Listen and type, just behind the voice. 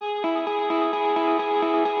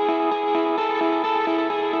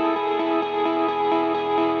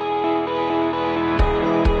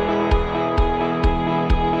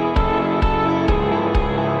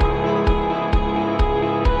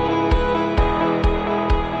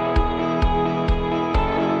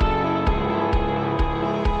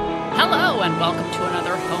and welcome to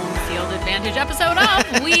another Home Field Advantage episode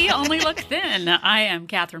of We Only Look Thin. I am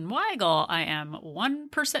Katherine Weigel. I am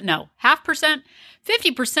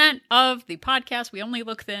 50% of the podcast We Only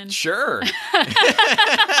Look Thin. Sure.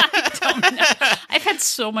 I don't know. I've had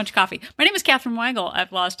so much coffee. My name is Katherine Weigel.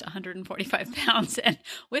 I've lost 145 pounds, and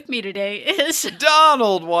with me today is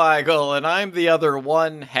Donald Weigel, and I'm the other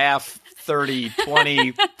 30,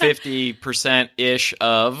 20, 50%-ish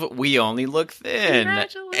of We Only Look Thin.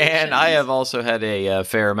 Congratulations. And I have also had a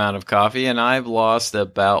fair amount of coffee, and I've lost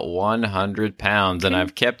about 100 pounds, and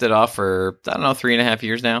I've kept it off for, 3.5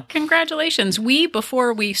 years now. Congratulations.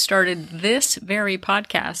 Before we started this very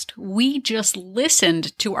podcast, we just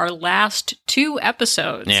listened to our last 2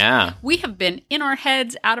 episodes. Yeah. We have been in our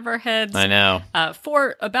heads, out of our heads. I know.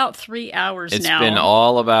 For about 3 hours It's now. been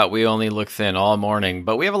all about We Only Look Thin all morning,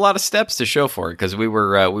 but we have a lot of steps to show for it because we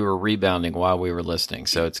were rebounding while we were listening,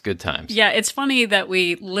 so it's good times. Yeah, it's funny that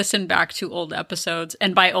we listen back to old episodes,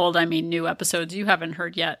 and by old I mean new episodes you haven't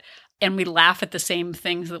heard yet, and we laugh at the same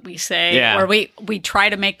things that we say, or we try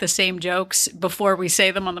to make the same jokes before we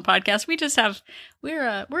say them on the podcast.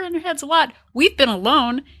 We're in our heads a lot. We've been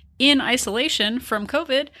alone in isolation from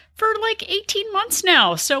COVID for like 18 months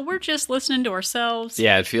now. So we're just listening to ourselves.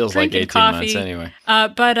 Yeah, it feels like 18 months anyway.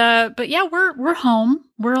 But yeah, we're home.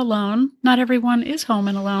 We're alone. Not everyone is home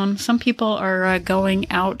and alone. Some people are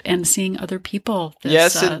going out and seeing other people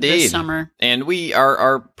this summer. And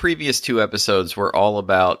our previous 2 episodes were all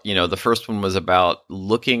about, the first one was about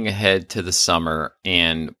looking ahead to the summer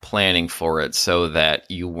and planning for it so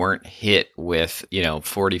that you weren't hit with,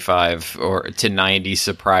 45 or to 90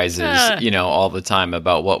 surprises, all the time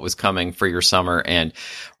about what was coming for your summer, and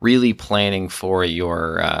really planning for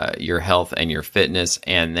your health and your fitness.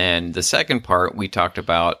 And then the second part, we talked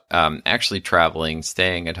about actually traveling,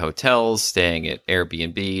 staying at hotels, staying at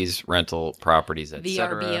Airbnbs, rental properties,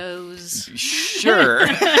 etc. VRBOs. Sure.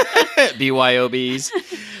 BYOBs.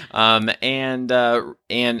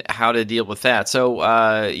 And how to deal with that.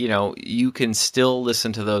 So, you can still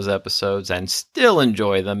listen to those episodes and still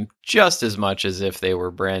enjoy them just as much as if they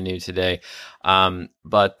were brand new today.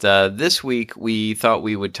 But this week we thought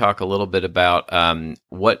we would talk a little bit about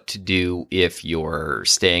what to do if you're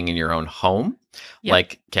staying in your own home. Yep.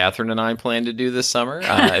 Like Katherine and I plan to do this summer,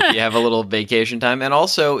 if you have a little vacation time. And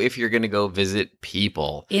also if you're going to go visit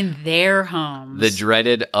people. In their homes. The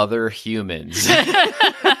dreaded other humans.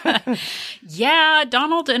 Yeah,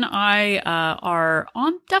 Donald and I are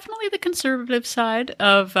on definitely the conservative side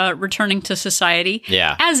of returning to society.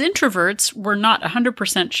 Yeah. As introverts, we're not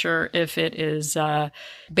 100% sure if it is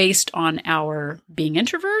based on our being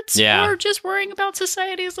introverts or just worrying about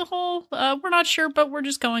society as a whole. We're not sure, but we're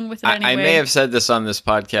just going with it anyway. I may have said this on this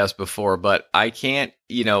podcast before, but I can't,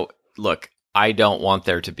 look, I don't want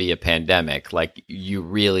there to be a pandemic. Like, you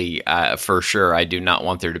really, for sure, I do not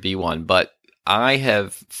want there to be one. But I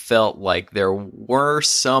have felt like there were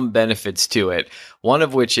some benefits to it. One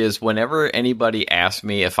of which is whenever anybody asks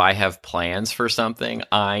me if I have plans for something,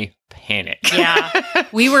 I panic. Yeah.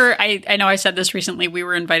 I know I said this recently, we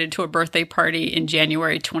were invited to a birthday party in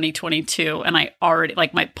January 2022, and I already,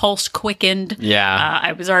 my pulse quickened. Yeah.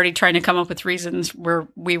 I was already trying to come up with reasons where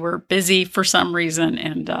we were busy for some reason.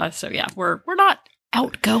 And so, yeah, we're not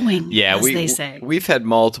outgoing, they say. We've had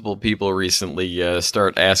multiple people recently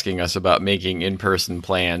start asking us about making in-person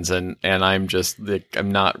plans, and I'm just I'm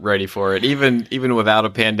not ready for it. Even without a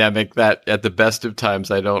pandemic, that at the best of times,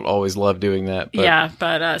 I don't always love doing that. But. Yeah,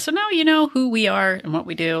 but so now you know who we are and what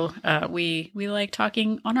we do. We like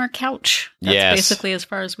talking on our couch. That's basically as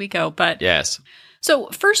far as we go. But yes. So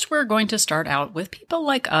first, we're going to start out with people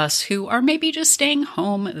like us who are maybe just staying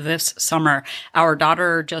home this summer. Our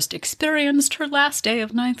daughter just experienced her last day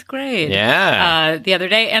of 9th grade the other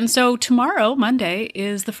day. And so tomorrow, Monday,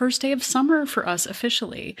 is the first day of summer for us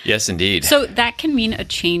officially. Yes, indeed. So that can mean a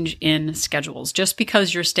change in schedules. Just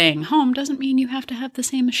because you're staying home doesn't mean you have to have the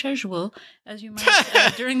same schedule as you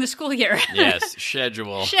might during the school year. Yes,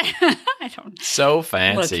 schedule. I don't. So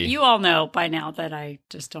fancy. Look, you all know by now that I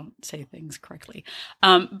just don't say things correctly.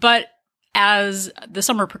 But as the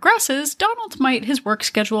summer progresses, his work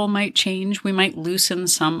schedule might change. We might loosen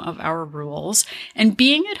some of our rules. And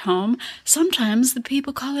being at home, sometimes the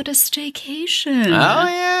people call it a staycation. Oh,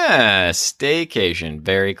 yeah. Staycation.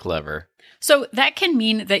 Very clever. So that can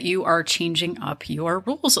mean that you are changing up your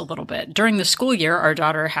rules a little bit. During the school year, our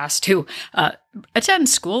daughter has to attend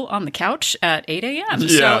school on the couch at 8 a.m.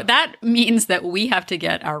 So that means that we have to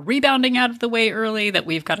get our rebounding out of the way early, that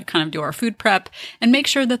we've got to kind of do our food prep and make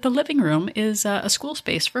sure that the living room is a school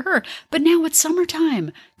space for her. But now it's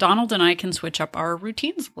summertime. Donald and I can switch up our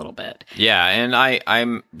routines a little bit. Yeah, and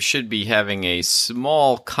I should be having a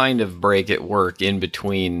small kind of break at work in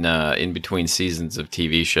between seasons of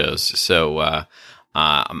TV shows. So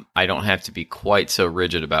I don't have to be quite so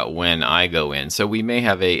rigid about when I go in. So we may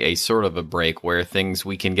have a sort of a break where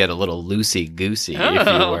we can get a little loosey-goosey, if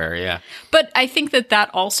you were, yeah. But I think that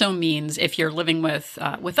also means if you're living with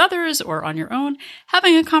others or on your own,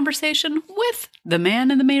 having a conversation with the man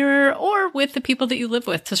in the mirror or with the people that you live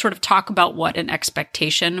with to sort of talk about what an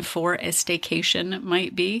expectation for a staycation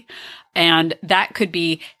might be. And that could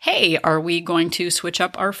be, hey, are we going to switch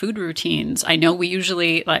up our food routines? I know we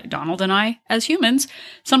usually, like Donald and I, as humans,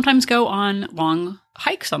 sometimes go on long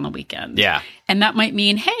hikes on the weekend. Yeah. And that might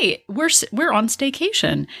mean, hey, we're on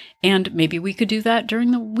staycation, and maybe we could do that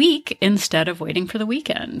during the week instead of waiting for the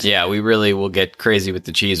weekend. Yeah, we really will get crazy with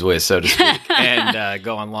the cheese whiz, so to speak, and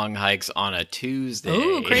go on long hikes on a Tuesday.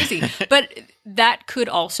 Ooh, crazy. But that could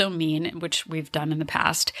also mean, which we've done in the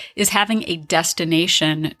past, is having a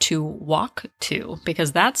destination to walk to,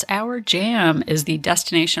 because that's our jam, is the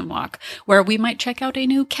destination walk, where we might check out a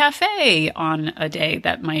new cafe on a day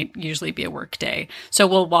that might usually be a work day. So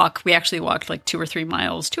we actually walked like 2 or 3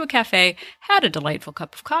 miles to a cafe, had a delightful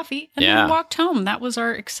cup of coffee, and then walked home. That was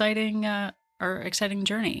our exciting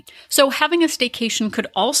journey. So having a staycation could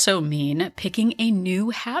also mean picking a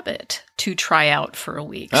new habit to try out for a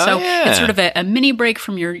week. It's sort of a mini break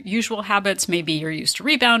from your usual habits. Maybe you're used to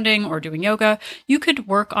rebounding or doing yoga. You could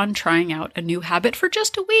work on trying out a new habit for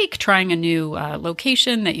just a week, trying a new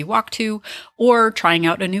location that you walk to, or trying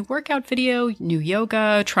out a new workout video, new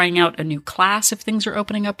yoga, trying out a new class if things are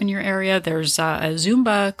opening up in your area. There's a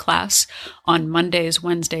Zumba class on Mondays,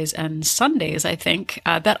 Wednesdays, and Sundays, I think,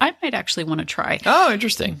 that I might actually want to try. Oh,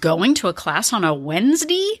 interesting. Going to a class on a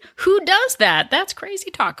Wednesday? Who does that? That's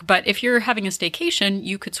crazy talk. But if you're having a staycation,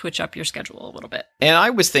 you could switch up your schedule a little bit. And I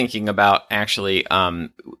was thinking about actually,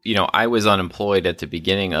 I was unemployed at the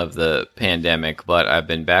beginning of the pandemic, but I've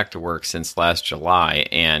been back to work since last July,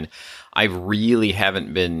 and I really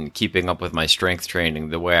haven't been keeping up with my strength training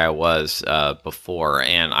the way I was before.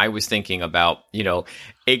 And I was thinking about,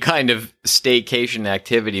 a kind of staycation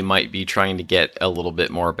activity might be trying to get a little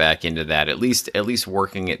bit more back into that, at least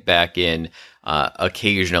working it back in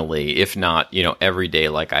occasionally, if not, every day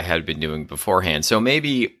like I had been doing beforehand. So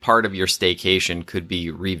maybe part of your staycation could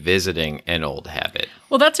be revisiting an old habit.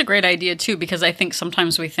 Well, that's a great idea too, because I think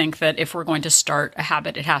sometimes we think that if we're going to start a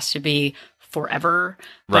habit, it has to be forever.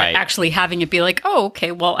 But right. Actually having it be like, oh,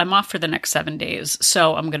 okay, well, I'm off for the next 7 days,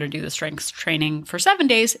 so I'm going to do the strength training for 7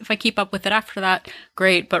 days. If I keep up with it after that,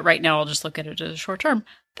 great. But right now I'll just look at it as a short term.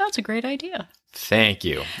 That's a great idea. Thank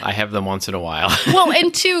you. I have them once in a while. Well,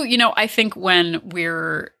 and two, I think when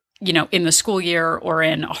we're in the school year or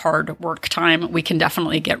in a hard work time, we can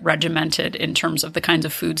definitely get regimented in terms of the kinds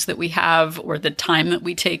of foods that we have or the time that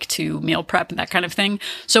we take to meal prep and that kind of thing.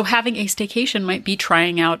 So having a staycation might be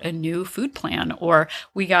trying out a new food plan. Or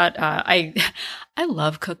we got, I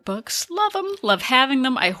love cookbooks. Love them. Love having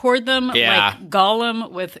them. I hoard them like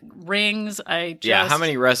Gollum with rings. How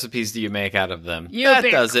many recipes do you make out of them? That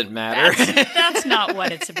doesn't matter. That's not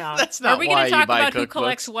what it's about. That's not why you buy cookbooks. Are we going to talk about who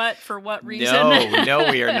collects what for what reason?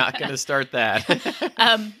 No, we are not going to start that.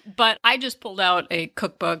 But I just pulled out a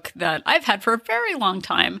cookbook that I've had for a very long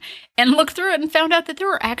time and looked through it and found out that there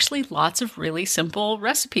were actually lots of really simple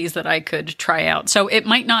recipes that I could try out. So it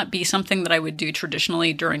might not be something that I would do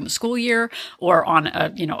traditionally during the school year or on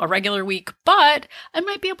a regular week, but I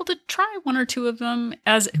might be able to try 1 or 2 of them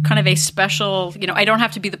as kind of a special, I don't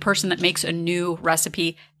have to be the person that makes a new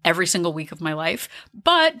recipe every single week of my life,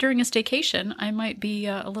 but during a staycation, I might be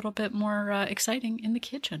a little bit more exciting in the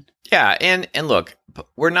kitchen. Yeah, and look,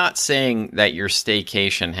 we're not saying that your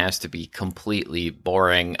staycation has to be completely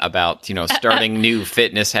boring about, starting new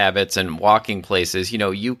fitness habits and walking places.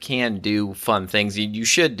 You can do fun things. You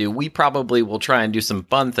should do. We probably will try and do some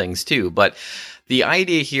fun things too, but the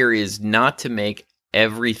idea here is not to make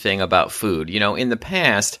everything about food. In the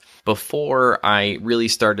past, before I really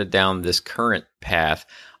started down this current path,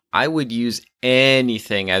 I would use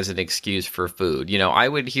anything as an excuse for food. I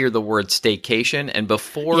would hear the word staycation, and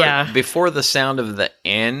before the sound of the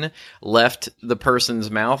N left the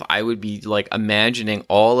person's mouth, I would be like imagining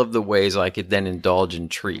all of the ways I could then indulge in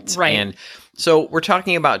treats. Right. And So we're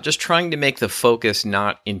talking about just trying to make the focus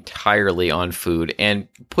not entirely on food and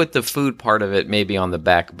put the food part of it maybe on the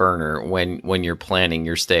back burner when you're planning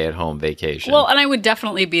your stay-at-home vacation. Well, and I would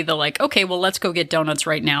definitely be the like, okay, well, let's go get donuts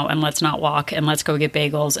right now and let's not walk and let's go get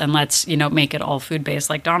bagels and let's, make it all food-based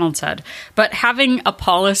like Donald said. But having a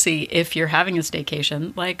policy, if you're having a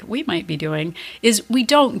staycation like we might be doing, is we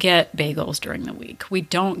don't get bagels during the week. We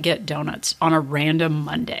don't get donuts on a random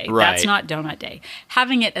Monday. Right. That's not donut day.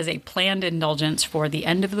 Having it as a planned indulgence for the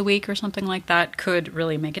end of the week or something like that could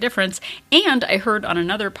really make a difference. And I heard on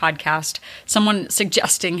another podcast someone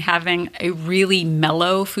suggesting having a really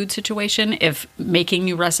mellow food situation if making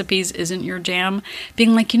new recipes isn't your jam,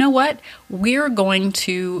 being like, you know what? We're going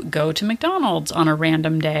to go to McDonald's on a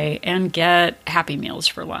random day and get Happy Meals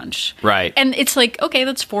for lunch. Right. And it's like, okay,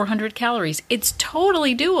 that's 400 calories. It's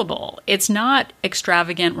totally doable. It's not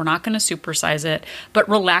extravagant. We're not going to supersize it, but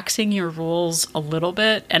relaxing your rules a little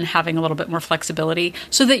bit and having a little bit more flexibility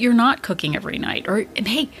so that you're not cooking every night. Or,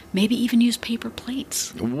 hey, maybe even use paper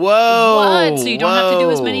plates. Whoa. What? So you don't have to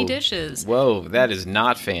do as many dishes. Whoa, that is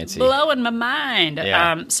not fancy. Blowing my mind.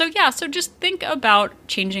 Yeah. So just think about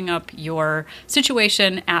changing up your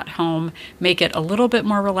situation at home. Make it a little bit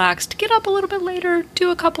more relaxed. Get up a little bit later.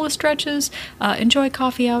 Do a couple of stretches. Enjoy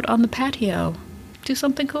coffee out on the patio. Do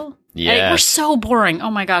something cool. Yeah. We're so boring.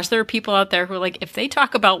 Oh my gosh. There are people out there who are like, if they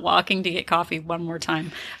talk about walking to get coffee one more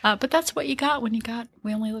time. But that's what you got when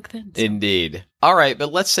We Only Look Thin. So. Indeed. All right.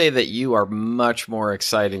 But let's say that you are much more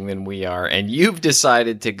exciting than we are, and you've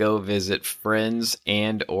decided to go visit friends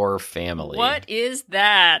and or family. What is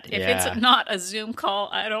that? If Yeah. it's not a Zoom call,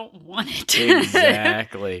 I don't want it.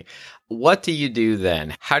 Exactly. What do you do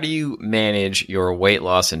then? How do you manage your weight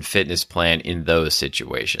loss and fitness plan in those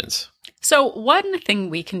situations? So one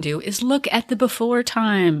thing we can do is look at the before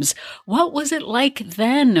times. What was it like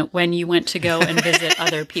then when you went to go and visit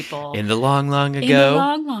other people? In the long, long ago? In the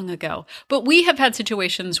long, long ago. But we have had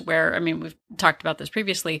situations where, we've talked about this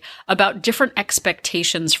previously, about different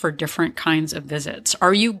expectations for different kinds of visits.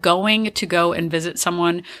 Are you going to go and visit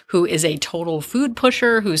someone who is a total food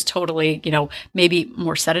pusher, who's totally, maybe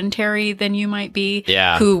more sedentary than you might be,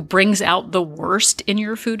 Yeah. who brings out the worst in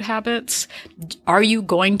your food habits? Are you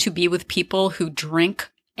going to be with people who drink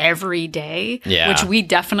every day, Yeah. which we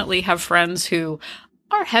definitely have friends who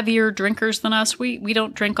are heavier drinkers than us. We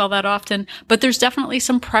don't drink all that often, but there's definitely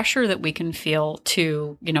some pressure that we can feel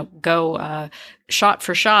to, go shot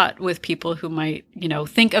for shot with people who might,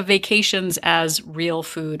 think of vacations as real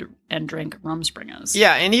food and drink Rumspringas.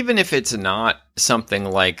 Yeah, and even if it's not something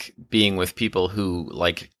like being with people who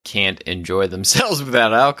can't enjoy themselves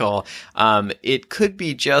without alcohol, it could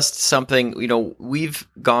be just something, we've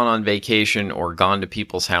gone on vacation or gone to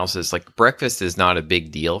people's houses. Like breakfast is not a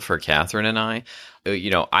big deal for Catherine and I.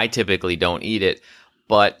 I typically don't eat it,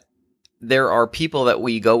 but there are people that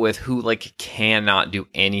we go with who cannot do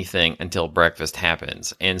anything until breakfast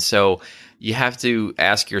happens. And so you have to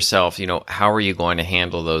ask yourself, how are you going to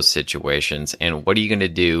handle those situations? And what are you going to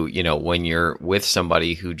do, when you're with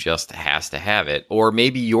somebody who just has to have it? Or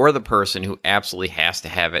maybe you're the person who absolutely has to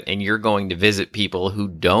have it and you're going to visit people who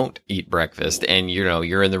don't eat breakfast and,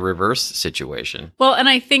 you're in the reverse situation. Well, and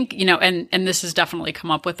I think, and this has definitely come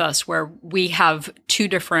up with us where we have two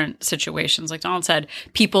different situations. Like Donald said,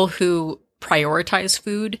 people who prioritize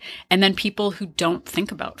food and then people who don't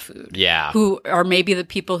think about food. Yeah. Who are maybe the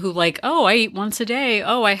people who I eat once a day.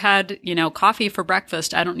 Oh, I had, coffee for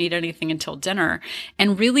breakfast. I don't need anything until dinner.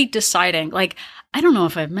 And really deciding, I don't know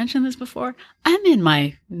if I've mentioned this before. I'm in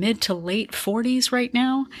my mid to late 40s right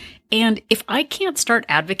now. And if I can't start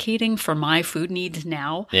advocating for my food needs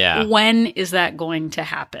now, Yeah. when is that going to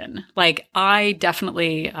happen? I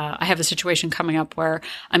definitely, I have a situation coming up where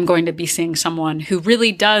I'm going to be seeing someone who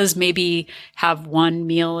really does maybe have one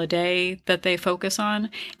meal a day that they focus on.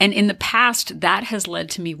 And in the past, that has led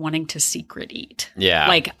to me wanting to secret eat.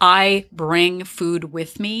 Yeah. I bring food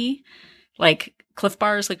with me, Cliff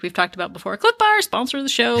Bars, like we've talked about before. Cliff Bars, sponsor the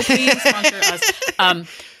show, please sponsor us.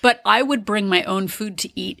 But I would bring my own food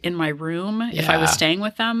to eat in my room if I was staying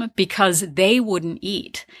with them because they wouldn't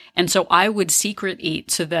eat. And so I would secret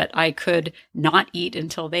eat so that I could not eat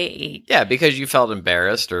until they ate. Yeah, because you felt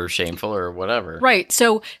embarrassed or shameful or whatever. Right.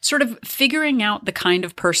 So sort of figuring out the kind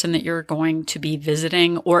of person that you're going to be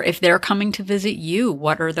visiting, or if they're coming to visit you,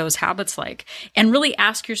 what are those habits like? And really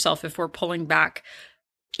ask yourself, if we're pulling back,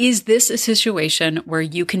 is this a situation where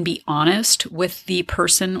you can be honest with the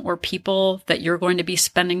person or people that you're going to be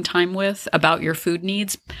spending time with about your food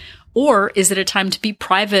needs? Or is it a time to be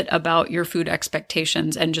private about your food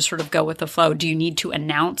expectations and just sort of go with the flow? Do you need to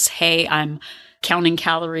announce, hey, I'm counting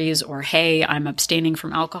calories or, hey, I'm abstaining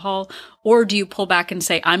from alcohol? Or do you pull back and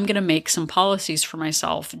say, I'm going to make some policies for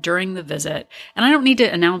myself during the visit, and I don't need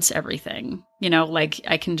to announce everything? Like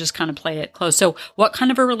I can just kind of play it close. So what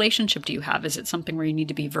kind of a relationship do you have? Is it something where you need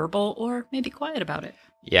to be verbal or maybe quiet about it?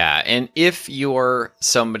 Yeah. And if you're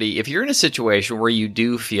in a situation where you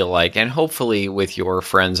do feel like, and hopefully with your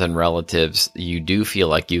friends and relatives, you do feel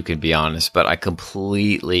like you can be honest, but I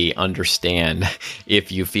completely understand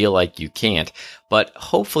if you feel like you can't. But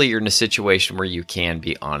hopefully you're in a situation where you can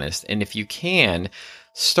be honest. And if you can,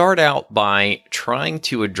 start out by trying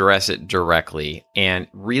to address it directly and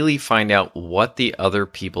really find out what the other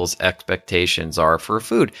people's expectations are for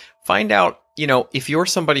food. Find out, if you're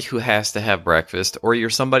somebody who has to have breakfast or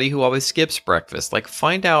you're somebody who always skips breakfast, like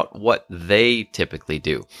find out what they typically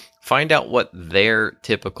do. Find out what their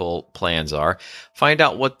typical plans are. Find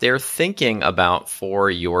out what they're thinking about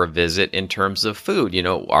for your visit in terms of food.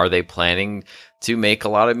 Are they planning to make a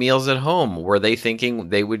lot of meals at home? Were they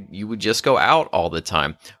thinking you would just go out all the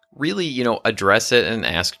time? Really, address it and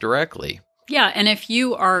ask directly. Yeah. And if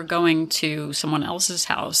you are going to someone else's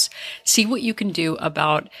house, see what you can do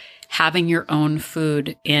about having your own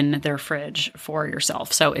food in their fridge for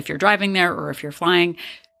yourself. So if you're driving there or if you're flying,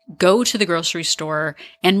 go to the grocery store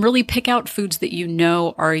and really pick out foods that you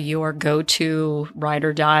know are your go-to ride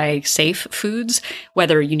or die safe foods,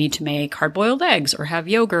 whether you need to make hard-boiled eggs or have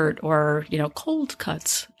yogurt or, cold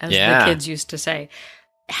cuts, as the kids used to say.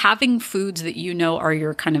 Having foods that you know are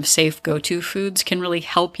your kind of safe go-to foods can really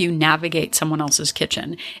help you navigate someone else's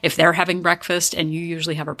kitchen. If they're having breakfast and you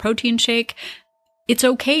usually have a protein shake, it's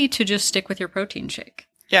okay to just stick with your protein shake.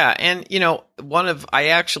 Yeah. And, I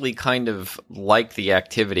actually kind of like the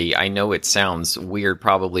activity. I know it sounds weird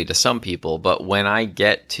probably to some people, but when I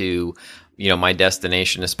get to, my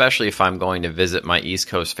destination, especially if I'm going to visit my East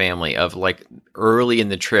Coast family, of like early in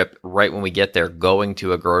the trip, right when we get there, going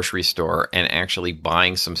to a grocery store and actually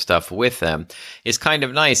buying some stuff with them is kind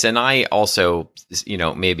of nice. And I also,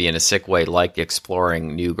 maybe in a sick way, like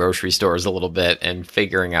exploring new grocery stores a little bit and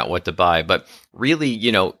figuring out what to buy. But really,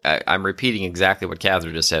 I'm repeating exactly what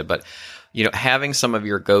Catherine just said, but, having some of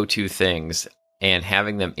your go-to things and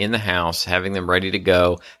having them in the house, having them ready to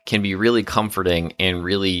go can be really comforting and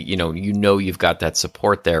really, you've got that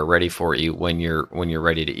support there ready for you when you're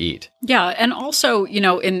ready to eat. Yeah. And also,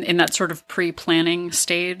 in that sort of pre-planning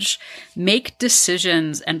stage, make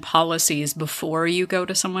decisions and policies before you go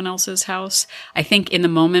to someone else's house. I think in the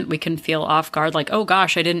moment we can feel off guard, like, oh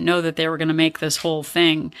gosh, I didn't know that they were going to make this whole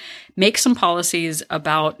thing. Make some policies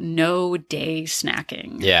about no day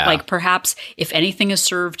snacking. Yeah. Like perhaps if anything is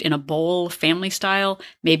served in a bowl, family style,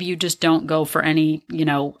 maybe you just don't go for any,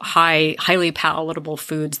 highly palatable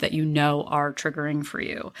foods that are triggering for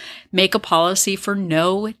you. Make a policy for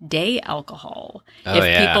no day alcohol.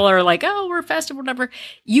 People are like, oh, we're festive, whatever,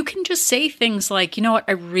 you can just say things like, what,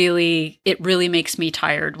 it really makes me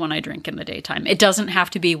tired when I drink in the daytime. It doesn't have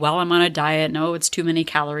to be, well, I'm on a diet. No, it's too many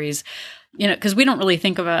calories. Because we don't really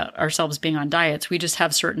think about ourselves being on diets. We just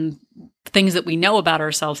have certain things that we know about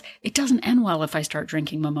ourselves. It doesn't end well if I start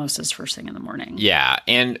drinking mimosas first thing in the morning. Yeah.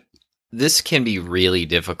 And this can be really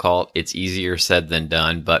difficult. It's easier said than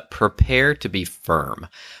done, but prepare to be firm.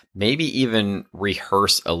 Maybe even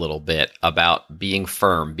rehearse a little bit about being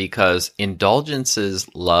firm, because indulgences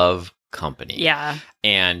love company. Yeah.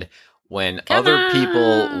 And when other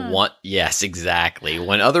people want, yes, exactly.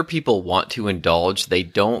 When other people want to indulge, they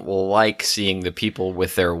don't like seeing the people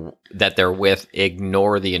that they're with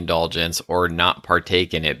ignore the indulgence or not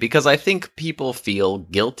partake in it, because I think people feel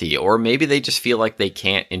guilty, or maybe they just feel like they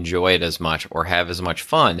can't enjoy it as much or have as much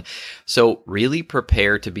fun. So really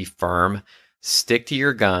prepare to be firm, stick to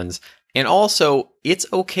your guns. And also, it's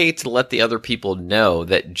okay to let the other people know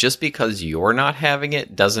that just because you're not having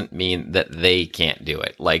it doesn't mean that they can't do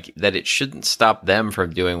it. Like, that it shouldn't stop them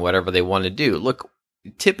from doing whatever they want to do. Look,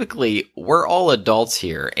 typically, we're all adults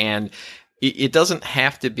here, and it doesn't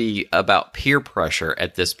have to be about peer pressure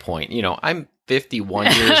at this point. I'm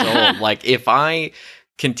 51 years old. Like, if I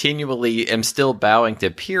continually am still bowing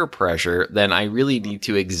to peer pressure, then I really need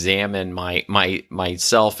to examine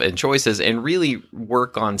myself and choices and really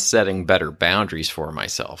work on setting better boundaries for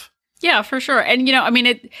myself. Yeah, for sure. And,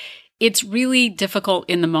 it's really difficult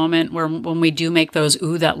in the moment when we do make those,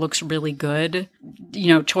 ooh, that looks really good,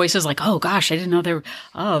 choices like, oh gosh, I didn't know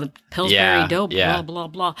the Pillsbury dope, blah, blah,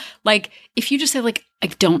 blah. Like, if you just say like, I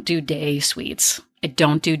don't do day sweets, I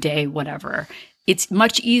don't do day whatever, it's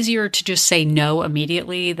much easier to just say no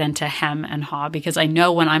immediately than to hem and haw, because I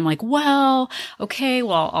know when I'm like, well, okay,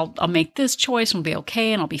 well, I'll make this choice and it'll be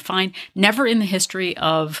okay and I'll be fine. Never in the history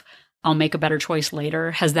of I'll make a better choice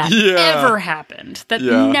later. Has that ever happened? That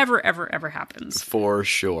never, ever, ever happens. For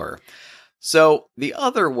sure. So the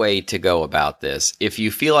other way to go about this, if you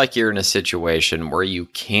feel like you're in a situation where you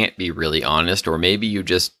can't be really honest, or maybe you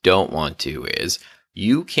just don't want to, is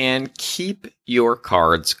you can keep your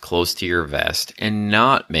cards close to your vest and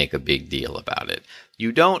not make a big deal about it.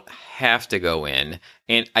 You don't have to go in,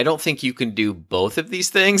 and I don't think you can do both of these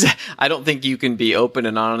things. I don't think you can be open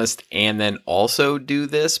and honest and then also do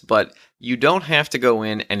this, but you don't have to go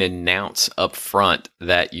in and announce up front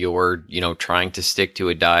that you're, trying to stick to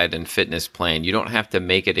a diet and fitness plan. You don't have to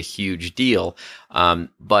make it a huge deal,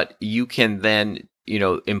 but you can then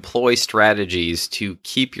employ strategies to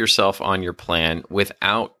keep yourself on your plan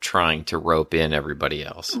without trying to rope in everybody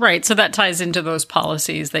else. Right. So that ties into those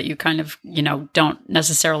policies that you kind of, don't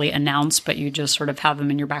necessarily announce, but you just sort of have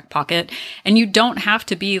them in your back pocket. And you don't have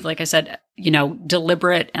to be, like I said,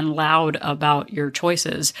 deliberate and loud about your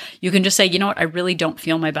choices. You can just say, what, I really don't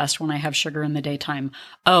feel my best when I have sugar in the daytime.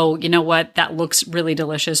 Oh, you know what? That looks really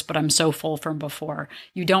delicious, but I'm so full from before.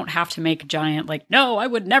 You don't have to make a giant, no, I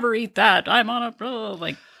would never eat that. I'm on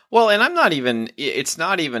a, Well, and it's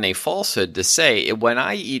not even a falsehood to say when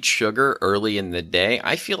I eat sugar early in the day,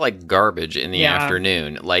 I feel like garbage in the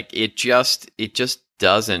afternoon. It just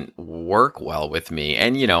doesn't work well with me.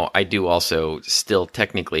 And, I do also still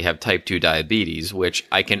technically have type 2 diabetes, which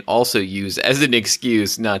I can also use as an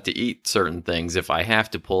excuse not to eat certain things if I have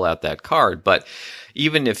to pull out that card. But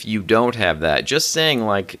even if you don't have that, just saying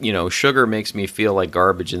sugar makes me feel like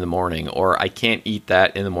garbage in the morning, or I can't eat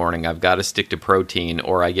that in the morning, I've got to stick to protein,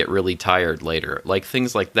 or I get really tired later.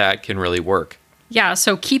 Things like that can really work. Yeah,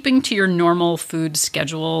 so keeping to your normal food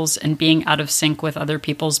schedules and being out of sync with other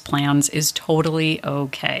people's plans is totally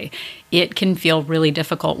okay. It can feel really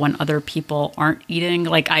difficult when other people aren't eating.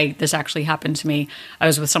 This actually happened to me. I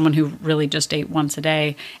was with someone who really just ate once a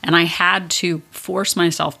day, and I had to force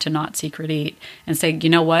myself to not secret eat and say, you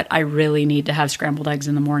know what? I really need to have scrambled eggs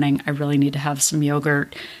in the morning. I really need to have some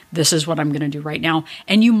yogurt. This is what I'm going to do right now.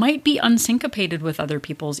 And you might be unsyncopated with other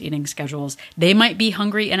people's eating schedules. They might be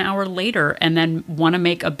hungry an hour later and then want to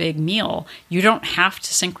make a big meal. You don't have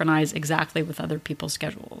to synchronize exactly with other people's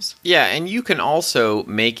schedules. Yeah, and you can also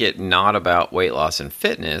make it not about weight loss and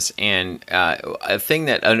fitness. And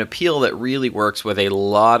an appeal that really works with a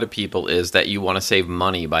lot of people is that you want to save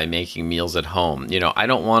money by making meals at home. I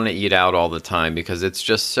don't want to eat out all the time because it's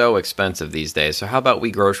just so expensive these days. So how about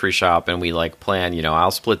we grocery shop and we plan,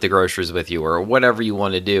 I'll split the groceries with you or whatever you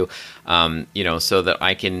want to do, so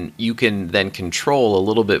that you can then control a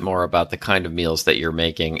little bit more about the kind of meals that you're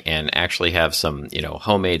making and actually have some,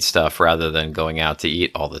 homemade stuff rather than going out to eat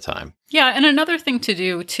all the time. Yeah. And another thing to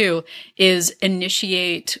do too is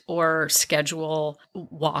initiate or schedule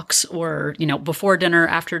walks or, before dinner,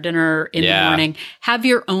 after dinner, in the morning. Have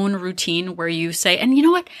your own routine where you say, and you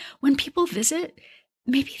know what, when people visit,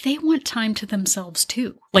 maybe they want time to themselves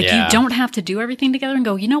too. You don't have to do everything together and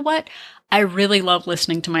go, you know what? I really love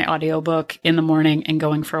listening to my audiobook in the morning and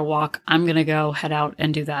going for a walk. I'm going to go head out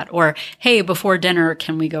and do that. Or, hey, before dinner,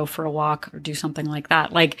 can we go for a walk or do something like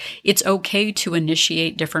that? It's okay to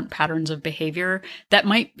initiate different patterns of behavior that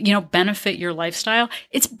might, benefit your lifestyle.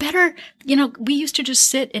 It's better, we used to just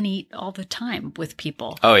sit and eat all the time with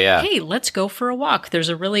people. Oh, yeah. Hey, let's go for a walk. There's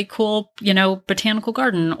a really cool, botanical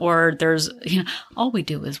garden, or there's, all we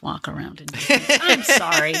do is walk around and do things. I'm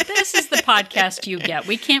sorry. This is the podcast you get.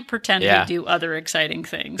 We can't pretend we do other exciting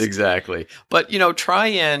things. Exactly. But, try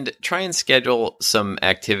and schedule some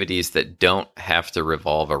activities that don't have to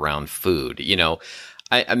revolve around food.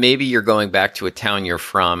 Maybe you're going back to a town you're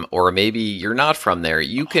from, or maybe you're not from there.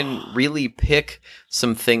 You can really pick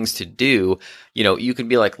some things to do. You can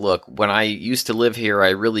be like, look, when I used to live here,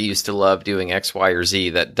 I really used to love doing X, Y, or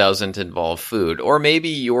Z that doesn't involve food. Or maybe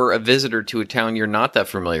you're a visitor to a town you're not that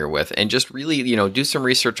familiar with, and just really, do some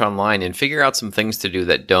research online and figure out some things to do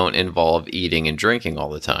that don't involve eating and drinking all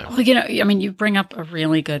the time. Well, you bring up a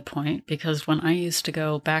really good point, because when I used to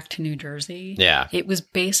go back to New Jersey, it was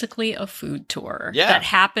basically a food tour that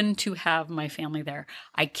happened to have my family there.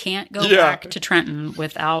 I can't go back to Trenton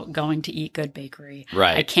without going to Eat Good Bakery.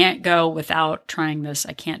 Right. I can't go without trying this.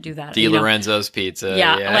 I can't do that. Lorenzo's Pizza.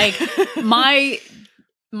 Yeah.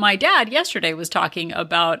 My dad yesterday was talking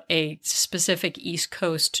about a specific East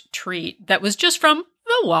Coast treat that was just from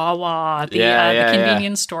the Wawa, the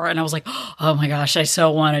convenience store. And I was like, oh my gosh, I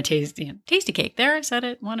so want a tasty cake. There, I said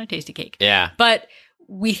it, want a tasty cake. Yeah. But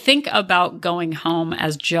we think about going home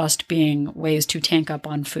as just being ways to tank up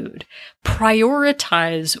on food.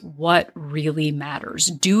 Prioritize what really matters.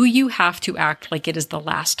 Do you have to act like it is the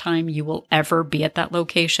last time you will ever be at that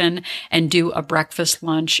location and do a breakfast,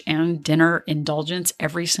 lunch, and dinner indulgence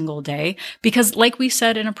every single day? Because like we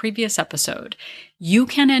said in a previous episode, you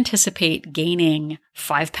can anticipate gaining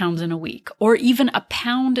 5 pounds in a week or even a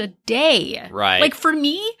pound a day. Right. Like for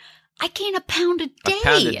me, I gain a pound a day. A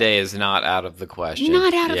pound a day is not out of the question.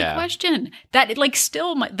 Not out of the question. That like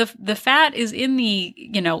still the fat is in the,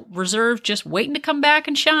 reserve just waiting to come back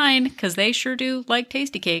and shine because they sure do like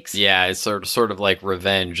tasty cakes. Yeah, it's sort of like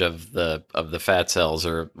revenge of the fat cells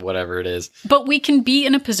or whatever it is. But we can be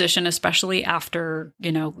in a position, especially after,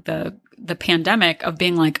 the pandemic, of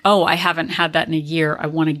being like, oh, I haven't had that in a year. I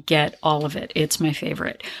want to get all of it. It's my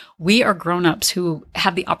favorite. We are grown-ups who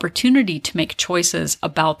have the opportunity to make choices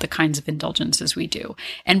about the kinds of indulgences we do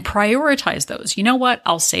and prioritize those. You know what?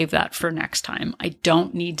 I'll save that for next time. I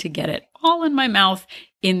don't need to get it all in my mouth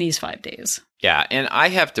in these 5 days. Yeah, and I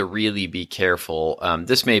have to really be careful.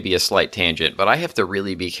 This may be a slight tangent, but I have to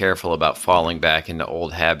really be careful about falling back into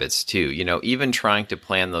old habits too. Even trying to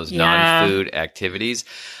plan those non-food activities.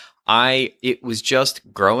 It was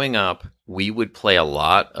just growing up, we would play a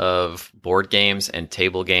lot of board games and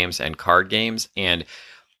table games and card games, and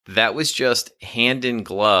that was just hand in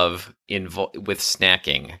glove with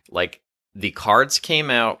snacking. Like the cards came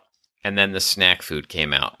out and then the snack food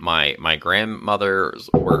came out. My grandmothers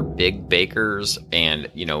were big bakers and,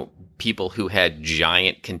 people who had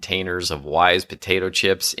giant containers of Wise potato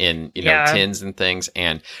chips in, tins and things.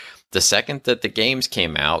 And the second that the games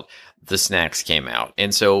came out, the snacks came out.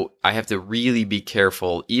 And so I have to really be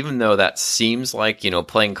careful, even though that seems like,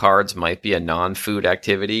 playing cards might be a non-food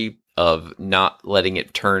activity, of not letting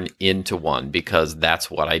it turn into one, because that's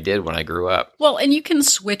what I did when I grew up. Well, and you can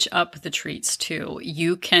switch up the treats too.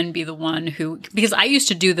 You can be the one because I used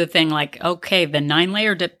to do the thing like, okay, the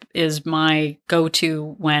 9-layer dip is my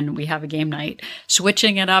go-to when we have a game night.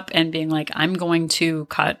 Switching it up and being like, I'm going to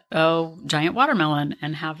cut a giant watermelon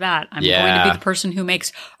and have that. I'm going to be the person who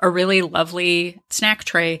makes a really lovely snack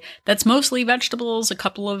tray that's mostly vegetables, a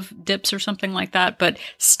couple of dips or something like that, but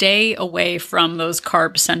stay away from those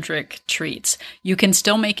carb-centric treats. You can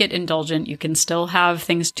still make it indulgent. You can still have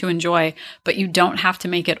things to enjoy, but you don't have to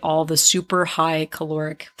make it all the super high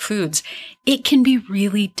caloric foods. It can be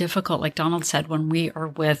really difficult, like Donald said, when we are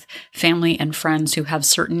with family and friends who have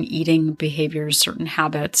certain eating behaviors, certain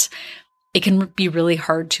habits. It can be really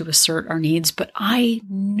hard to assert our needs, but I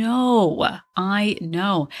know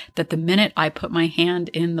that the minute I put my hand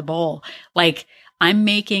in the bowl, like I'm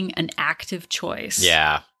making an active choice.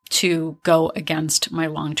 Yeah. To go against my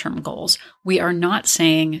long-term goals. We are not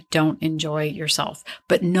saying don't enjoy yourself,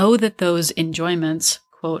 but know that those enjoyments,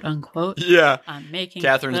 quote unquote. Yeah. I'm making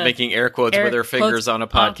Catherine's making air quotes with her fingers on a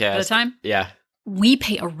podcast. All the time. Yeah. We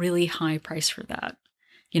pay a really high price for that.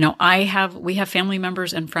 We have family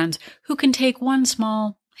members and friends who can take one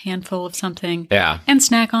small handful of something and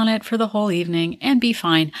snack on it for the whole evening and be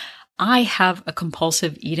fine. I have a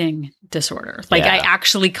compulsive eating disorder. I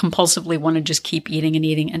actually compulsively want to just keep eating and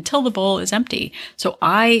eating until the bowl is empty. So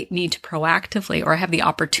I need to proactively, or I have the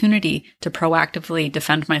opportunity to proactively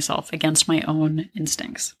defend myself against my own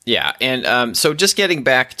instincts. Yeah. And so just getting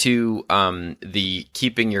back to the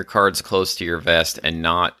keeping your cards close to your vest and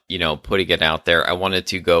not, putting it out there, I wanted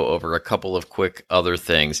to go over a couple of quick other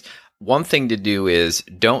things. One thing to do is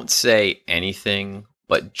don't say anything,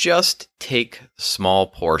 but just take small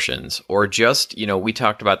portions, or just, we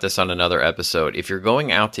talked about this on another episode. If you're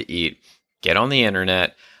going out to eat, get on the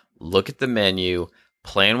internet, look at the menu,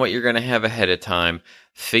 plan what you're going to have ahead of time,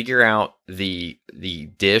 figure out the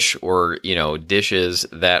dish or, dishes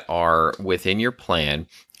that are within your plan,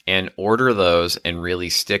 and order those and really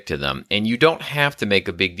stick to them. And you don't have to make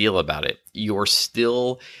a big deal about it. You're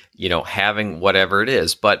still, having whatever it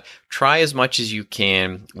is, but try as much as you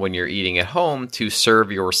can when you're eating at home to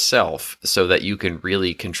serve yourself so that you can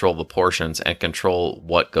really control the portions and control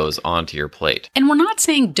what goes onto your plate. And we're not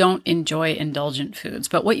saying don't enjoy indulgent foods,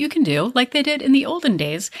 but what you can do, like they did in the olden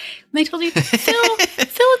days, they told you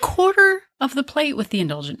fill a quarter of the plate with the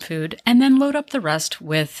indulgent food and then load up the rest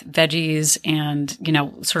with veggies and,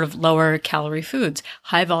 sort of lower calorie foods.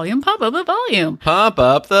 High volume, pump up the volume. Pump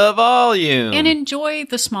up the volume. And enjoy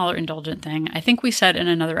the smaller indulgent thing. I think we said in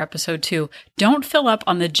another episode too, don't fill up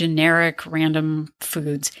on the generic random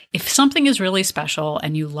foods. If something is really special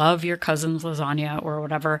and you love your cousin's lasagna or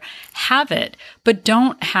whatever, have it. But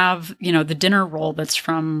don't have, the dinner roll that's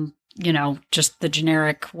from just the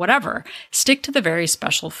generic whatever. Stick to the very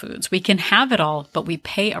special foods. We can have it all, but we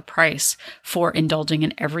pay a price for indulging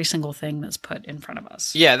in every single thing that's put in front of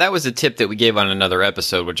us. Yeah, that was a tip that we gave on another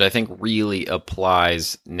episode, which I think really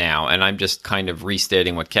applies now. And I'm just kind of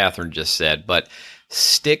restating what Catherine just said, but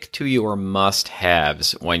stick to your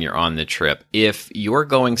must-haves when you're on the trip. If you're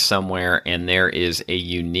going somewhere and there is a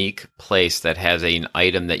unique place that has an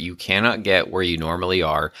item that you cannot get where you normally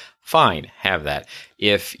are, fine, have that.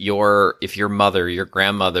 If your mother, your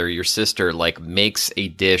grandmother, your sister makes a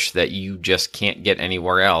dish that you just can't get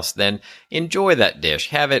anywhere else, then enjoy that dish.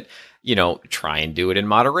 Have it, try and do it in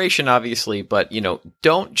moderation, obviously, but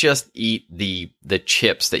don't just eat the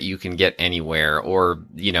chips that you can get anywhere, or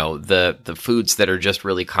the foods that are just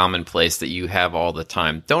really commonplace that you have all the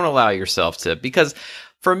time. Don't allow yourself to, because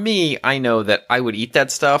for me, I know that I would eat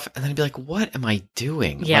that stuff and then be like, what am I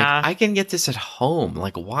doing? Yeah. I can get this at home.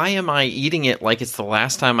 Why am I eating it like it's the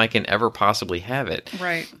last time I can ever possibly have it?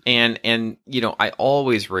 Right. And I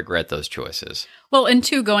always regret those choices. Well, and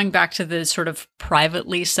two, going back to the sort of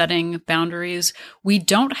privately setting boundaries, we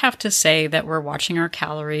don't have to say that we're watching our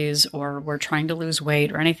calories or we're trying to lose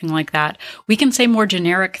weight or anything like that. We can say more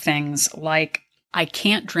generic things like, I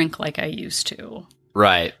can't drink like I used to.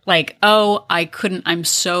 Right. I'm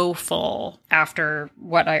so full after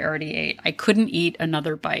what I already ate. I couldn't eat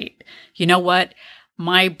another bite. You know what?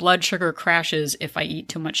 My blood sugar crashes if I eat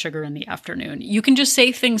too much sugar in the afternoon. You can just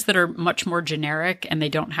say things that are much more generic and they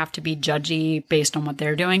don't have to be judgy based on what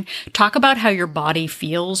they're doing. Talk about how your body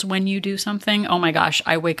feels when you do something. Oh my gosh,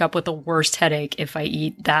 I wake up with the worst headache if I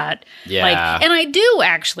eat that. Yeah. And I do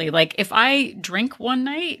actually. If I drink one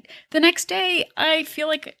night, the next day I feel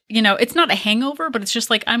like, it's not a hangover, but it's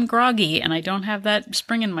just I'm groggy and I don't have that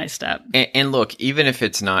spring in my step. And look, even if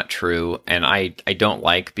it's not true, and I don't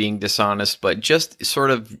like being dishonest, but just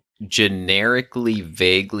sort of generically,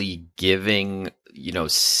 vaguely giving,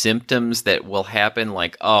 symptoms that will happen,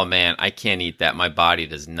 oh man, I can't eat that. My body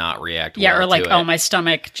does not react well to it. Oh, my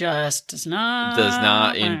stomach just does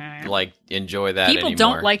not enjoy that People anymore.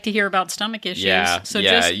 Don't like to hear about stomach issues. Yeah, so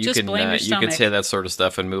you just can, blame your stomach. You can say that sort of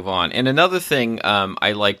stuff and move on. And another thing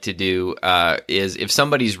I like to do is if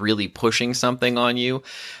somebody's really pushing something on you,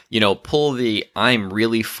 pull the I'm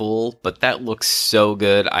really full, but that looks so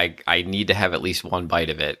good. I need to have at least one bite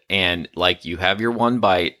of it. And you have your one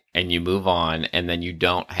bite and you move on, and then you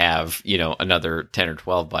don't have, another 10 or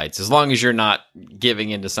 12 bites, as long as you're not giving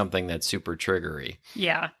into something that's super triggery.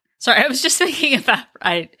 Yeah. Sorry, I was just thinking about,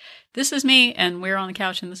 this is me, and we're on the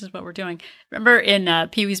couch, and this is what we're doing. Remember in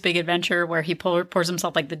Pee-wee's Big Adventure where he pours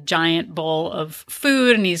himself the giant bowl of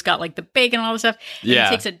food, and he's got the bacon and all this stuff, and he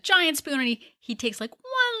takes a giant spoon, and he takes one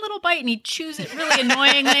little bite, and he chews it really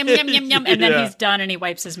annoyingly, yum, yum, yum, and then he's done, and he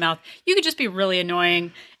wipes his mouth. You could just be really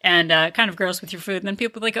annoying and kind of gross with your food, and then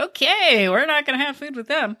people are okay, we're not going to have food with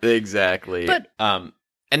them. Exactly. But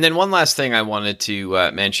and then one last thing I wanted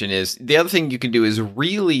to mention is the other thing you can do is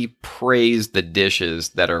really praise the dishes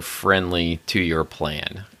that are friendly to your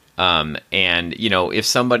plan. And, if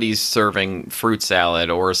somebody's serving fruit salad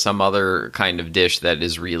or some other kind of dish that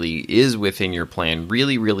is within your plan,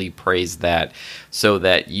 really, really praise that so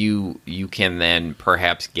that you can then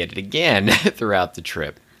perhaps get it again throughout the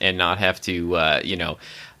trip and not have to,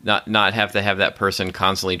 not have to have that person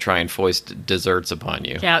constantly try and foist desserts upon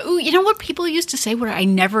you. Yeah. Ooh, you know what people used to say where I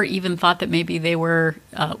never even thought that maybe they were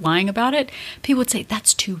lying about it? People would say,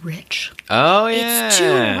 that's too rich. Oh, yeah. It's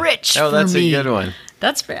too rich for me. Oh, that's a good one.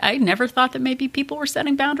 I never thought that maybe people were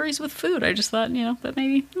setting boundaries with food. I just thought, that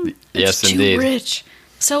maybe yes, it's indeed. Too rich.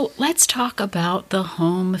 So let's talk about the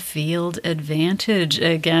home field advantage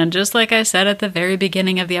again. Just like I said at the very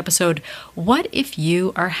beginning of the episode, what if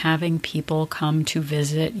you are having people come to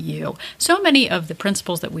visit you? So many of the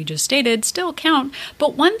principles that we just stated still count,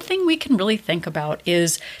 but one thing we can really think about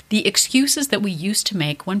is the excuses that we used to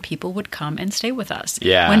make when people would come and stay with us.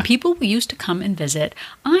 Yeah. When people used to come and visit,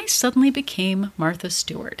 I suddenly became Martha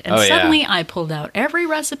Stewart. And suddenly I pulled out every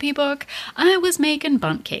recipe book. I was making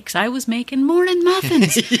bundt cakes. I was making morning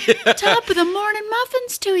muffins. Yeah. Top of the morning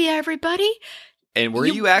muffins to you, everybody. And were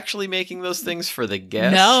you actually making those things for the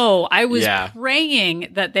guests? No, I was praying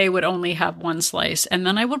that they would only have one slice, and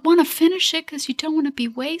then I would want to finish it because you don't want to be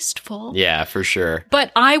wasteful. Yeah, for sure.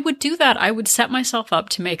 But I would do that. I would set myself up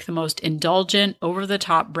to make the most indulgent,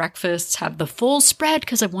 over-the-top breakfasts, have the full spread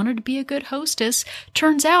because I wanted to be a good hostess.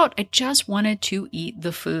 Turns out I just wanted to eat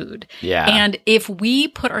the food. Yeah. And if we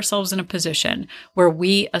put ourselves in a position where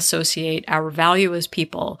we associate our value as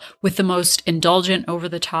people with the most indulgent,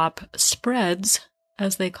 over-the-top spreads,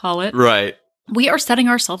 as they call it. Right. we are setting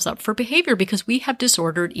ourselves up for behavior because we have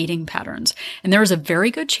disordered eating patterns. And there is a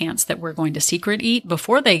very good chance that we're going to secret eat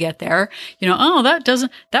before they get there. Oh,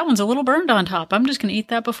 that one's a little burned on top. I'm just going to eat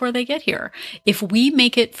that before they get here. If we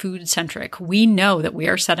make it food centric, we know that we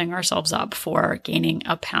are setting ourselves up for gaining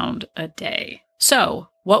a pound a day. So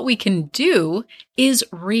what we can do is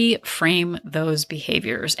reframe those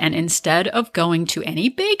behaviors. And instead of going to any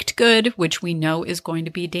baked good, which we know is going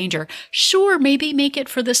to be danger, sure, maybe make it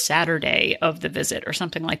for the Saturday of the visit or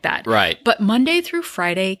something like that. Right. But Monday through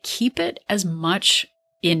Friday, keep it as much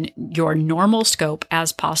in your normal scope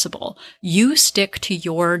as possible. You stick to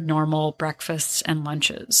your normal breakfasts and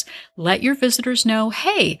lunches. Let your visitors know,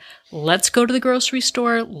 hey, let's go to the grocery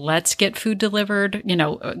store. Let's get food delivered,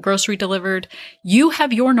 grocery delivered. You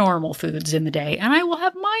have your normal foods in the day and I will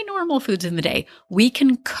have my normal foods in the day. We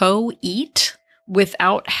can co-eat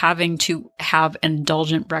without having to have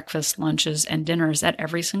indulgent breakfast, lunches, and dinners at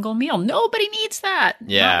every single meal. Nobody needs that.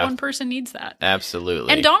 Yeah. Not one person needs that.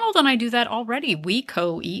 Absolutely. And Donald and I do that already. We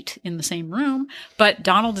co-eat in the same room, but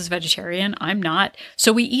Donald is vegetarian. I'm not.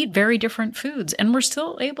 So we eat very different foods and we're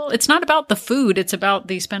still able. It's not about the food. It's about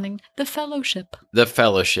the fellowship. The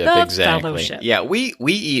fellowship, exactly. Fellowship. Yeah, we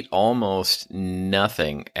eat almost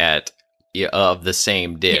nothing of the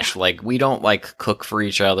same dish. Yeah. Like we don't cook for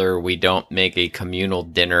each other. We don't make a communal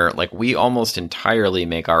dinner. Like we almost entirely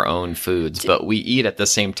make our own foods, but we eat at the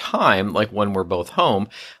same time, like when we're both home,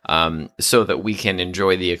 so that we can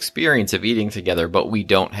enjoy the experience of eating together, but we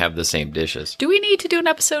don't have the same dishes. Do we need to do an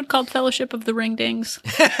episode called Fellowship of the Ring Dings?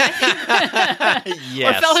 Yes.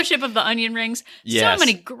 Or Fellowship of the Onion Rings? Yes. So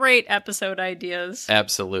many great episode ideas.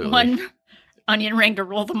 Absolutely. One onion ring to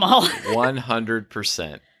rule them all.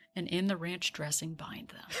 100%. And in the ranch dressing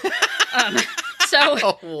bind them.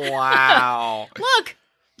 Oh, wow. Look,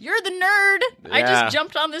 you're the nerd. Yeah. I just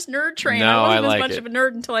jumped on this nerd train. No, I wasn't I as like much it. of a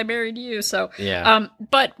nerd until I married you. So, Yeah.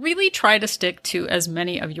 But really try to stick to as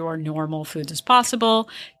many of your normal foods as possible.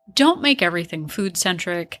 Don't make everything food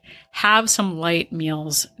centric. Have some light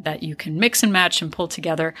meals that you can mix and match and pull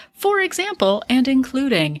together. For example, and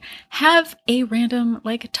including, have a random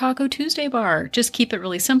Taco Tuesday bar. Just keep it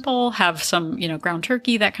really simple. Have some, ground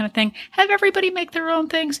turkey, that kind of thing. Have everybody make their own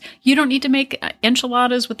things. You don't need to make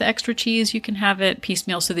enchiladas with the extra cheese. You can have it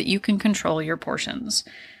piecemeal so that you can control your portions.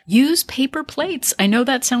 Use paper plates. I know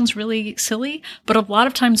that sounds really silly, but a lot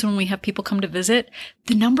of times when we have people come to visit,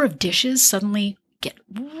 the number of dishes suddenly get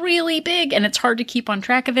really big and it's hard to keep on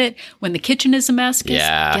track of it. When the kitchen is a mess,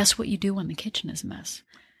 guess what you do when the kitchen is a mess?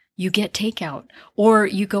 You get takeout or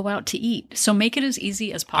you go out to eat. So make it as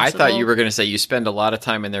easy as possible. I thought you were going to say you spend a lot of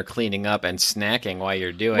time in there cleaning up and snacking while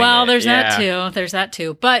you're doing it. Well, there's that too. There's that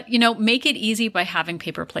too. But, make it easy by having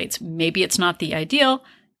paper plates. Maybe it's not the ideal.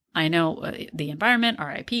 I know the environment,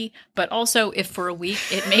 RIP, but also if for a week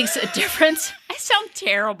it makes a difference. I sound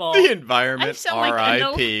terrible. The environment, RIP.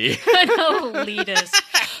 An elitist.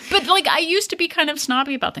 But I used to be kind of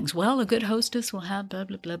snobby about things. Well, a good hostess will have blah,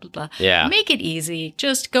 blah, blah, blah, blah. Yeah. Make it easy.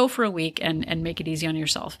 Just go for a week and make it easy on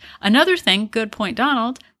yourself. Another thing, good point,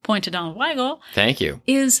 Donald, point to Donald Weigel. Thank you.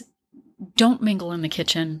 Is don't mingle in the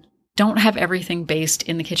kitchen. Don't have everything based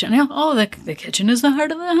in the kitchen. The kitchen is the heart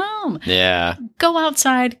of the home. Yeah. Go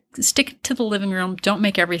outside, stick to the living room. Don't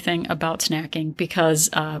make everything about snacking because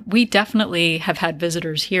we definitely have had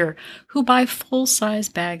visitors here who buy full-size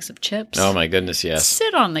bags of chips. Oh, my goodness, yes.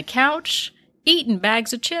 Sit on the couch, eating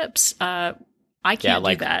bags of chips. I can't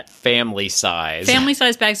do that. Family size.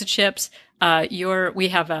 Family-size bags of chips. We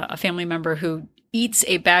have a family member who eats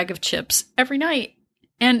a bag of chips every night.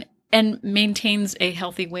 And maintains a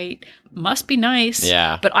healthy weight. Must be nice.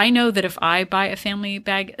 Yeah. But I know that if I buy a family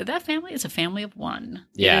bag, that family is a family of one.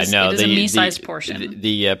 Yeah, it is a me-sized portion.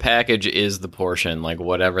 The package is the portion,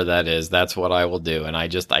 whatever that is. That's what I will do. And I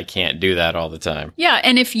can't do that all the time. Yeah.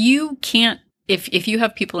 And if you can't, if you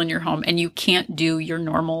have people in your home and you can't do your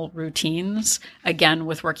normal routines, again,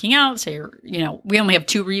 with working out, say, we only have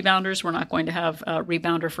 2 rebounders. We're not going to have a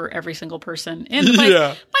rebounder for every single person in the place.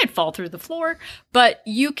 Yeah. Might fall through the floor, but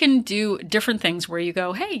you can do different things where you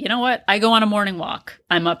go, hey, you know what? I go on a morning walk.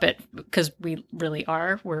 I'm up because we really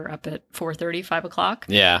are. We're up at 4:30, 5 o'clock.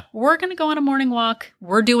 Yeah. We're going to go on a morning walk.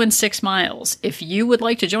 We're doing 6 miles. If you would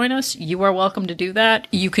like to join us, you are welcome to do that.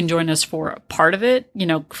 You can join us for a part of it,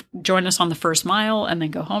 join us on the first mile and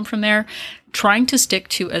then go home from there. Trying to stick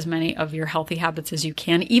to as many of your healthy habits as you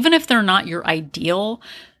can, even if they're not your ideal.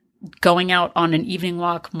 Going out on an evening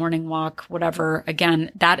walk, morning walk, whatever,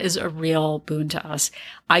 again, that is a real boon to us.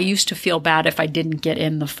 I used to feel bad if I didn't get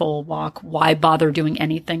in the full walk. Why bother doing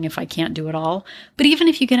anything if I can't do it all? But even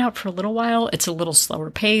if you get out for a little while, it's a little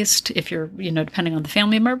slower paced. If you're, depending on the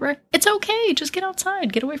family member, it's okay. Just get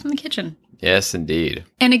outside, get away from the kitchen. Yes, indeed.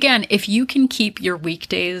 And again, if you can keep your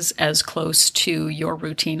weekdays as close to your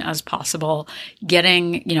routine as possible,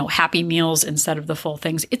 getting, happy meals instead of the full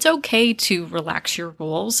things, it's okay to relax your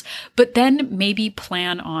rules, but then maybe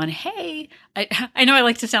plan on, hey, I know I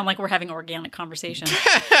like to sound like we're having organic conversation.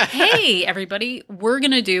 Hey, everybody, we're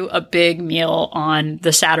going to do a big meal on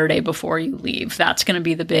the Saturday before you leave. That's going to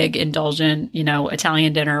be the big indulgent,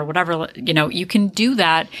 Italian dinner or whatever. You can do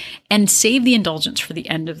that and save the indulgence for the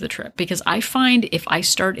end of the trip. Because I find if I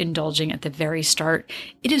start indulging at the very start,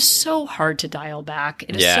 it is so hard to dial back.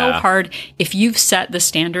 It is so hard if you've set the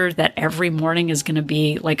standard that every morning is going to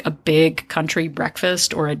be like a big country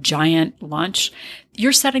breakfast or a giant lunch.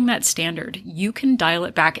 You're setting that standard. You can dial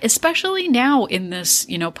it back, especially now in this,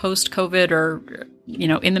 post-COVID or,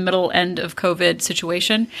 in the middle end of COVID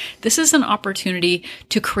situation. This is an opportunity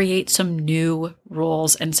to create some new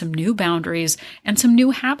rules and some new boundaries and some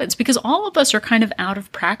new habits, because all of us are kind of out of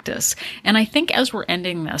practice. And I think as we're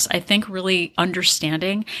ending this, I think really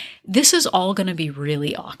understanding this is all going to be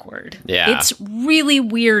really awkward. Yeah. It's really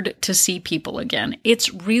weird to see people again.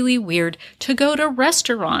 It's really weird to go to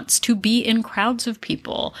restaurants, to be in crowds of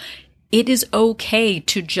people. It is okay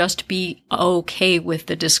to just be okay with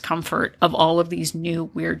the discomfort of all of these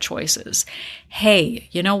new weird choices. Hey,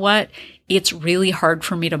 you know what? It's really hard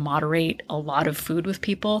for me to moderate a lot of food with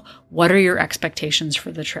people. What are your expectations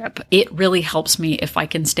for the trip? It really helps me if I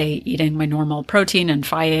can stay eating my normal protein and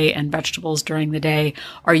faye and vegetables during the day.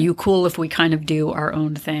 Are you cool if we kind of do our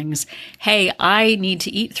own things? Hey, I need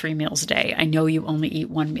to eat 3 meals a day. I know you only eat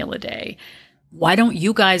 1 meal a day. Why don't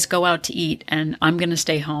you guys go out to eat and I'm going to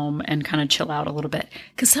stay home and kind of chill out a little bit?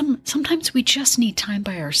 Because sometimes we just need time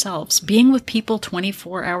by ourselves. Being with people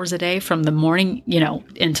 24 hours a day from the morning,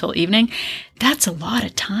 until evening, that's a lot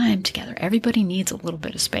of time together. Everybody needs a little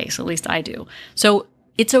bit of space. At least I do. So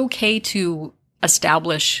it's okay to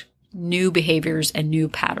establish new behaviors and new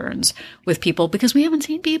patterns with people because we haven't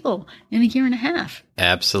seen people in a year and a half.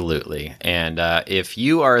 Absolutely. And if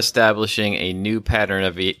you are establishing a new pattern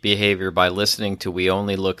of behavior by listening to We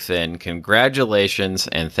Only Look Thin, congratulations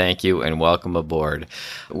and thank you and welcome aboard.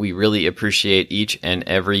 We really appreciate each and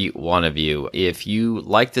every one of you. If you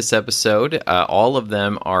like this episode, all of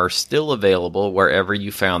them are still available wherever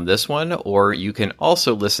you found this one, or you can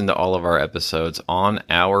also listen to all of our episodes on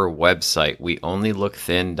our website,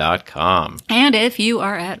 weonlylookthin.com. And if you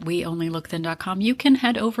are at weonlylookthin.com, you can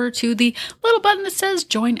head over to the little button that says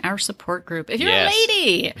join our support group if you're a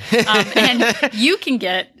lady. And you can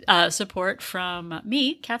get support from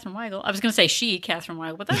me, Katherine Weigel. I was going to say she, Katherine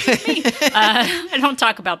Weigel, but that's just me. I don't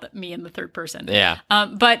talk about me in the third person. Yeah.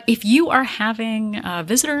 But if you are having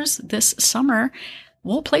visitors this summer,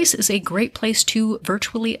 Wolt Place is a great place to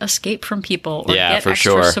virtually escape from people or get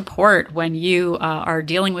extra support when you are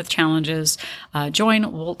dealing with challenges.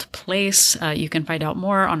 Join Wolt Place. You can find out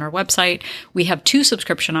more on our website. We have 2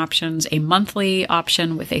 subscription options, a monthly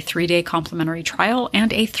option with a 3-day complimentary trial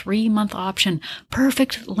and a 3-month option.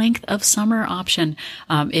 Perfect length of summer option.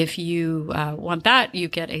 If you want that, you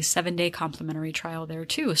get a 7-day complimentary trial there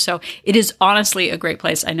too. So it is honestly a great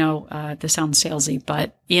place. I know this sounds salesy,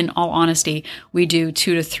 but in all honesty, we do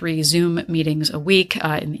 2 to 3 Zoom meetings a week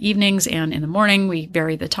in the evenings and in the morning. We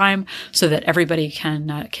vary the time so that everybody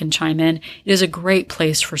can chime in. It is a great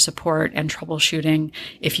place for support and troubleshooting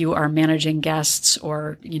if you are managing guests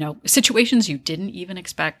or situations you didn't even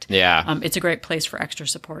expect. Yeah, it's a great place for extra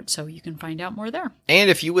support. So you can find out more there. And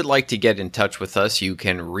if you would like to get in touch with us, you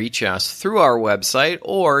can reach us through our website,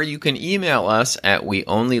 or you can email us at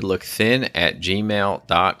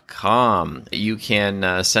weonlylookthin@gmail.com. You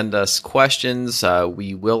can send us questions.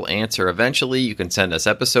 We will answer eventually. You can send us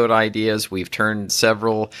episode ideas. We've turned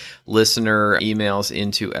several listener emails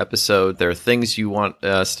into episode. There are things you want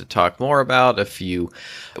us to talk more about. If you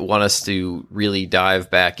want us to really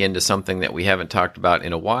dive back into something that we haven't talked about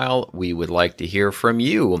in a while, we would like to hear from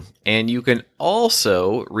you. And you can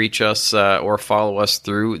also reach us or follow us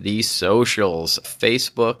through the socials,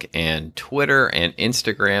 Facebook and Twitter and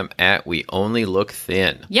Instagram at We Only Look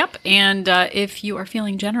Thin. Yep. And if you are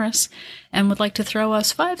feeling generous and would like to throw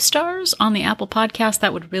us 5 stars on the Apple Podcast,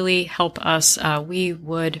 that would really help us. We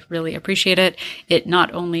would really appreciate it. It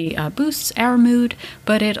not only boosts our mood,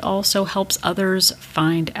 but it also helps others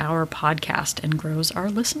find our podcast and grows our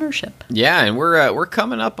listenership. Yeah, and we're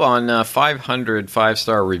coming up on 500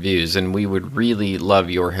 5-star reviews, and we would really love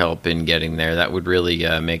your help in getting there. That would really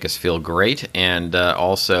make us feel great and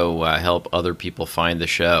also help other people find the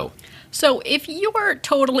show. So if you're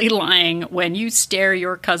totally lying when you stare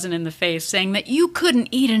your cousin in the face saying that you couldn't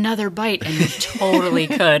eat another bite and you totally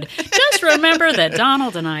could, just remember that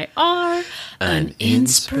Donald and I are an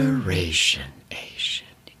inspiration.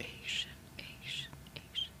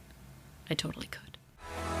 I totally could.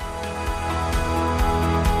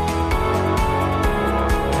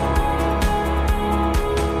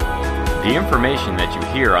 The information that you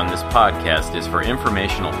hear on this podcast is for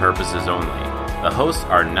informational purposes only. The hosts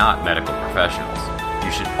are not medical professionals.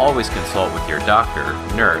 You should always consult with your doctor,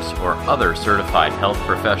 nurse, or other certified health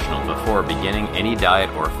professional before beginning any diet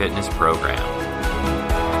or fitness program.